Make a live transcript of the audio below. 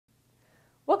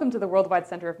Welcome to the Worldwide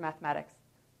Center of Mathematics.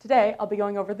 Today, I'll be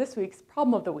going over this week's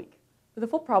Problem of the Week. For the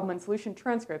full problem and solution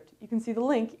transcript, you can see the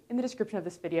link in the description of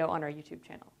this video on our YouTube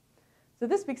channel. So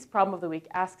this week's Problem of the Week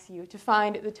asks you to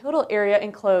find the total area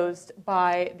enclosed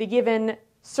by the given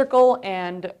circle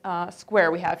and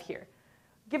square we have here.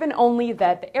 Given only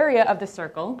that the area of the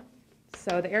circle,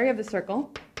 so the area of the circle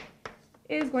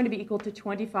is going to be equal to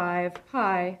 25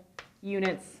 pi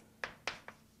units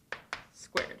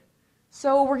squared.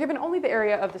 So we're given only the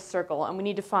area of the circle, and we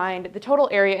need to find the total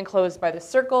area enclosed by the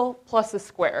circle plus the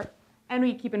square. And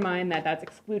we keep in mind that that's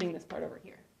excluding this part over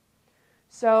here.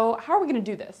 So how are we going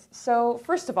to do this? So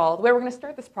first of all, the way we're going to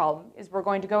start this problem is we're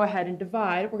going to go ahead and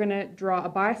divide. We're going to draw a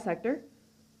bisector,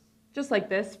 just like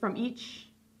this, from each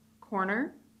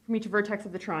corner, from each vertex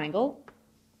of the triangle,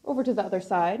 over to the other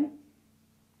side,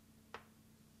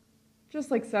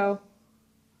 just like so.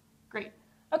 Great.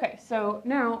 Okay, so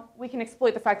now we can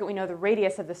exploit the fact that we know the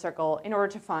radius of the circle in order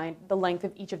to find the length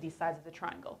of each of these sides of the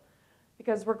triangle.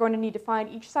 Because we're going to need to find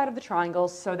each side of the triangle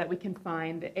so that we can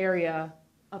find the area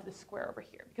of the square over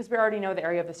here. Because we already know the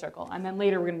area of the circle, and then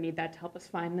later we're going to need that to help us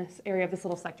find this area of this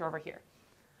little sector over here.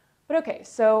 But okay,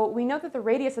 so we know that the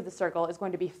radius of the circle is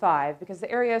going to be 5 because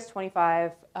the area is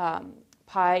 25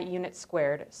 pi units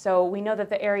squared. So we know that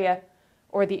the area,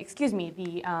 or the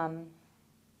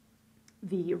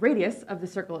radius of the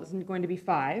circle is going to be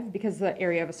 5 because the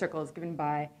area of a circle is given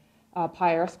by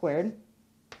pi r squared.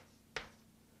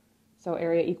 So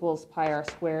area equals pi r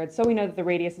squared. So we know that the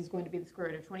radius is going to be the square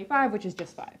root of 25, which is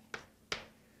just 5.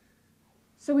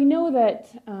 So we know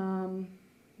that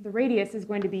the radius is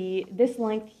going to be this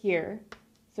length here.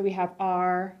 So we have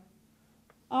r.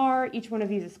 Each one of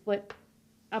these is split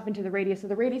up into the radius. So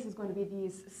the radius is going to be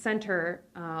these center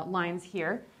lines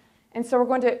here. And so we're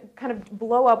going to kind of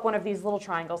blow up one of these little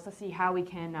triangles to see how we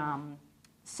can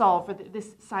solve for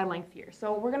this side length here.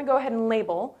 So we're going to go ahead and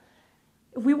label.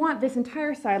 If we want this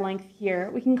entire side length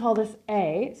here, we can call this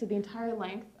A, so the entire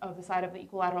length of the side of the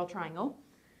equilateral triangle.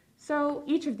 So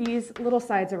each of these little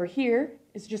sides over here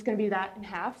is just going to be that in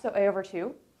half, so A over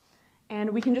 2. And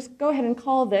we can just go ahead and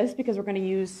call this, because we're going to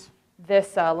use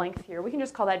this length here, we can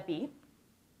just call that B.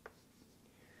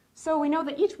 So we know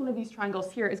that each one of these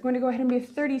triangles here is going to go ahead and be a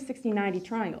 30, 60, 90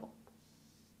 triangle.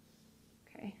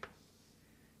 Okay.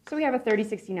 So we have a 30,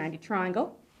 60, 90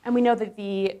 triangle. And we know that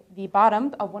the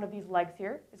bottom of one of these legs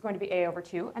here is going to be A over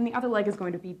 2, and the other leg is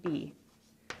going to be B.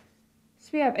 So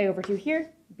we have A over 2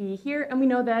 here, B here, and we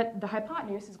know that the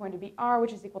hypotenuse is going to be R,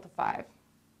 which is equal to 5.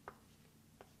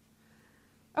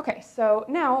 Okay, so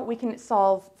now we can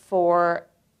solve for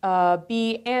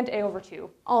B and A over 2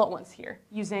 all at once here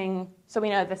using, so we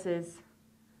know this is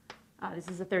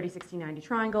a 30, 60, 90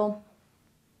 triangle,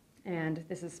 and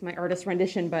this is my artist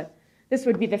rendition, but this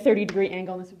would be the 30-degree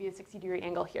angle, and this would be the 60-degree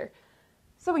angle here.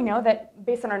 So we know that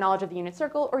based on our knowledge of the unit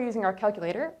circle or using our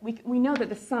calculator, we know that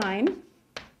the sine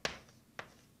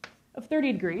of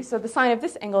 30 degrees, so the sine of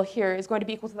this angle here is going to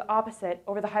be equal to the opposite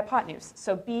over the hypotenuse,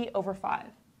 so B over 5.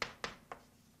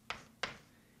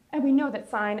 And we know that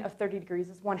sine of 30 degrees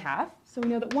is 1/2, so we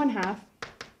know that 1/2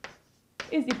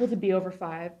 is equal to B over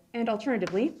 5, and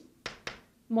alternatively,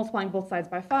 multiplying both sides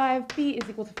by 5, B is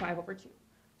equal to 5 over 2.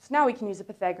 So now we can use the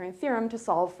Pythagorean theorem to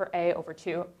solve for A over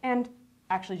 2, and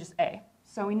actually just A.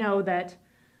 So we know that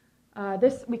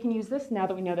we can use this now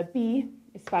that we know that B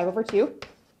is 5 over 2.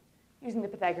 Using the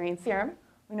Pythagorean theorem,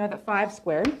 we know that 5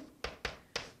 squared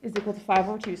is equal to 5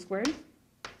 over 2 squared.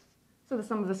 So the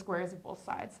sum of the squares of both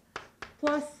sides,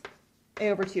 plus A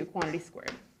over 2 quantity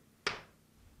squared.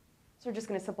 So we're just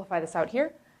going to simplify this out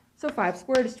here. So 5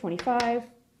 squared is 25.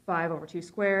 5 over 2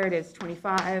 squared is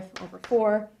 25 over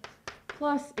 4.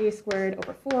 Plus A squared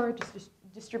over 4, just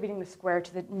distributing the square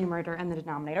to the numerator and the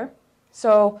denominator.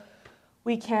 So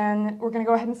we're going to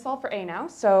go ahead and solve for A now.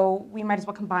 So we might as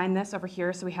well combine this over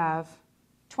here. So we have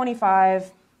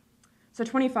 25. So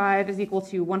 25 is equal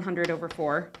to 100 over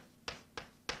 4,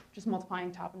 just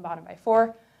multiplying top and bottom by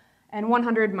 4. And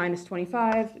 100 minus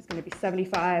 25 is going to be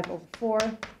 75 over 4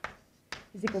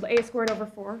 is equal to A squared over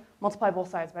 4. Multiply both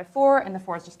sides by 4, and the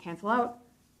 4's just cancel out.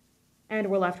 And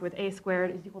we're left with A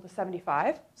squared is equal to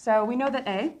 75. So we know that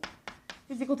A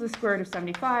is equal to the square root of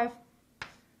 75,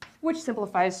 which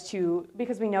simplifies to,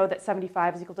 because we know that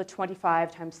 75 is equal to 25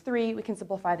 times 3, we can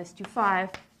simplify this to 5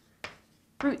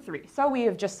 root 3. So we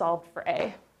have just solved for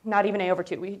A, not even A over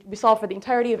 2. We solved for the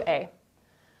entirety of A.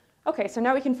 Okay, so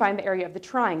now we can find the area of the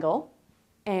triangle,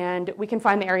 and we can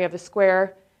find the area of the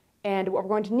square, and what we're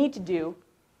going to need to do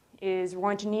is we're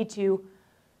going to need to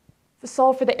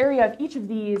solve for the area of each of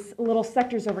these little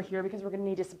sectors over here, because we're going to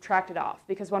need to subtract it off.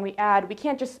 Because when we add, we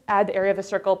can't just add the area of the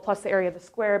circle plus the area of the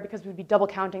square, because we'd be double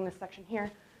counting this section here.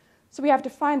 So we have to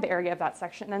find the area of that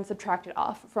section and then subtract it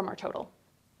off from our total.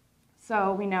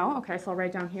 So we know, okay, so I'll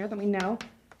write down here that we know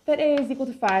that a is equal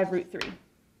to 5 root 3.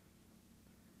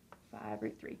 5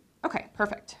 root 3. Okay,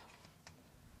 perfect.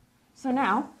 So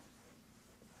now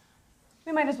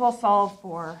we might as well solve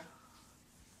for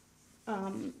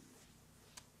the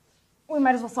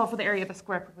area of the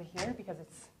square quickly here because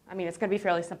it's going to be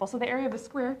fairly simple. So the area of the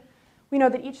square, we know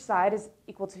that each side is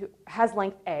has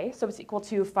length a, so it's equal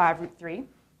to 5 root 3.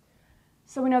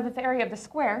 So we know that the area of the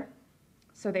square,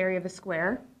 is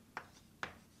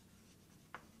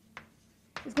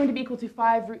going to be equal to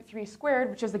 5 root 3 squared,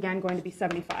 which is again going to be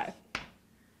 75.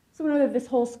 So we know that this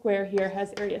whole square here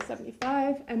has area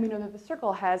 75, and we know that the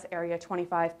circle has area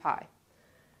 25 pi.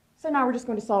 So now we're just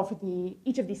going to solve for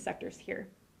each of these sectors here.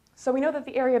 So we know that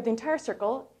the area of the entire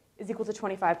circle is equal to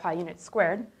 25 pi units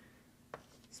squared.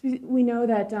 So we know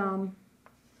that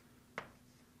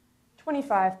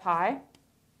 25 pi.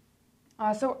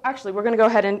 So actually, we're going to go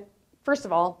ahead and, first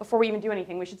of all, before we even do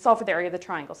anything, we should solve for the area of the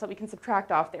triangle so that we can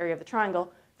subtract off the area of the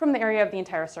triangle from the area of the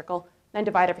entire circle, then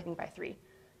divide everything by 3.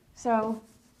 So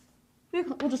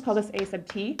we'll just call this a sub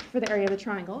t for the area of the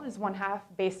triangle is 1/2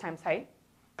 base times height.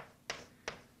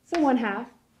 So 1/2.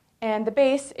 And the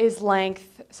base is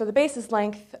length, so the base is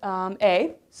length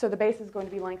a, so the base is going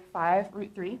to be length 5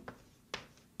 root 3.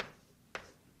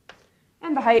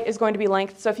 And the height is going to be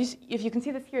length, so if you can see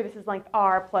this here, this is length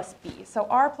r plus b. So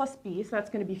r plus b, so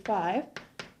that's going to be 5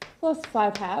 plus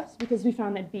 5/2, because we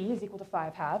found that b is equal to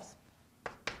 5/2.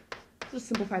 Just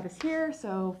simplify this here,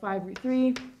 so 5 root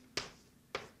 3.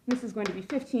 This is going to be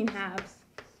 15/2.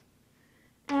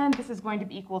 And this is going to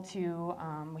be equal to,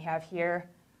 we have here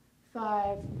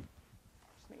 5,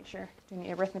 just making sure, doing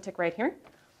the arithmetic right here.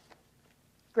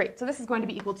 Great, so this is going to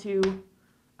be equal to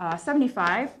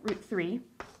 75 root 3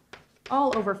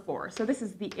 all over 4. So this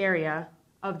is the area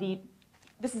of the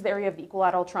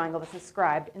equilateral triangle that's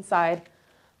inscribed inside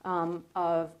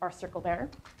of our circle there.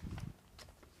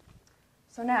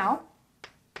 So now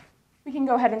we can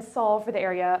go ahead and solve for the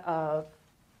area of,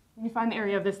 you find the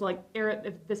area of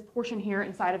this portion here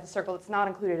inside of the circle that's not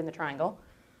included in the triangle.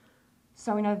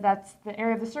 So we know that's the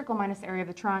area of the circle minus the area of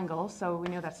the triangle. So we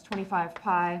know that's 25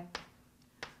 pi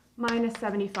minus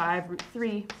 75 root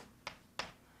 3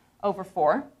 over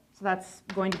 4. So that's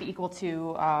going to be equal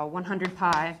to 100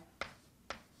 pi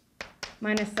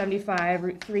minus 75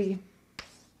 root 3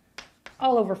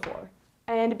 all over 4.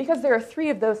 And because there are 3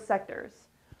 of those sectors,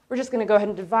 we're just going to go ahead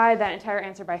and divide that entire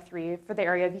answer by 3 for the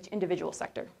area of each individual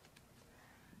sector.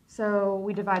 So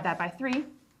we divide that by 3.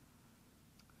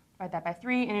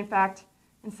 And in fact,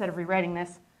 instead of rewriting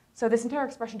this, so this entire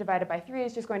expression divided by 3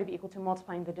 is just going to be equal to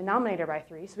multiplying the denominator by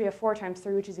 3. So we have 4 times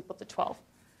 3, which is equal to 12.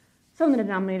 So in the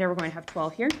denominator, we're going to have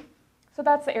 12 here. So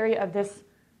that's the area of this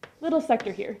little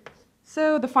sector here.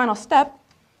 So the final step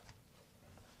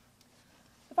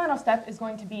is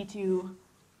going to be to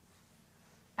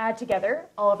add together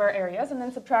all of our areas and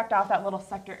then subtract off that little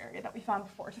sector area that we found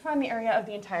before to find the area of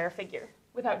the entire figure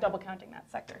without double counting that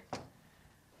sector.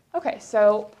 Okay,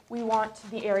 so we want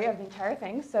the area of the entire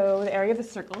thing, so the area of the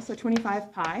circle, so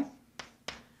 25 pi,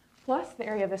 plus the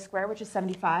area of the square, which is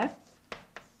 75,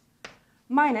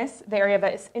 minus the area of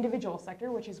this individual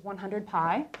sector, which is 100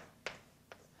 pi,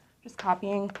 just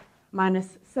copying,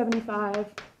 minus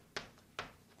 75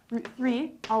 root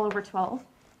 3 all over 12.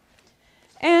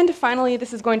 And finally,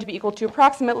 this is going to be equal to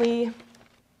approximately,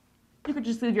 you could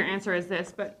just leave your answer as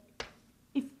this, but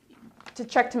to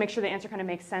check to make sure the answer kind of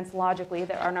makes sense logically,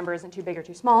 that our number isn't too big or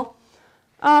too small,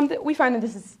 we find that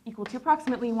this is equal to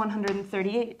approximately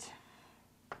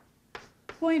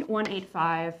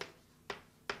 138.185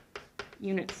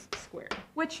 units squared,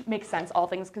 which makes sense, all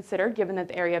things considered, given that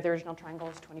the area of the original triangle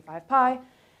is 25 pi.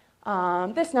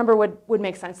 This number would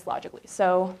make sense logically.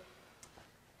 So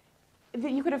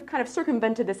you could have kind of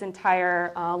circumvented this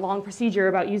entire long procedure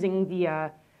about using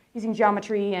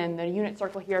geometry and the unit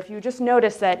circle here if you just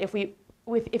notice that if we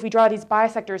draw these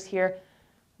bisectors here,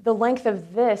 the length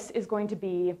of this is going to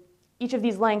be, each of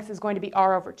these lengths is going to be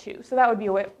r over 2. So that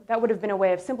would have been a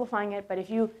way of simplifying it, but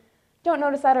if you don't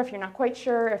notice that, or if you're not quite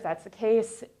sure if that's the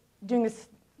case, doing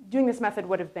this method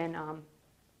would have been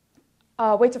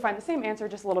a way to find the same answer,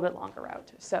 just a little bit longer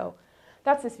route. So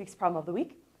that's this week's problem of the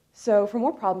week. So for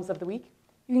more problems of the week,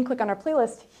 you can click on our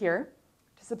playlist here.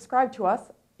 To subscribe to us,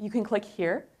 you can click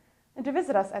here. And to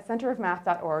visit us at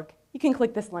centerofmath.org, you can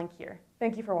click this link here.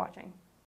 Thank you for watching.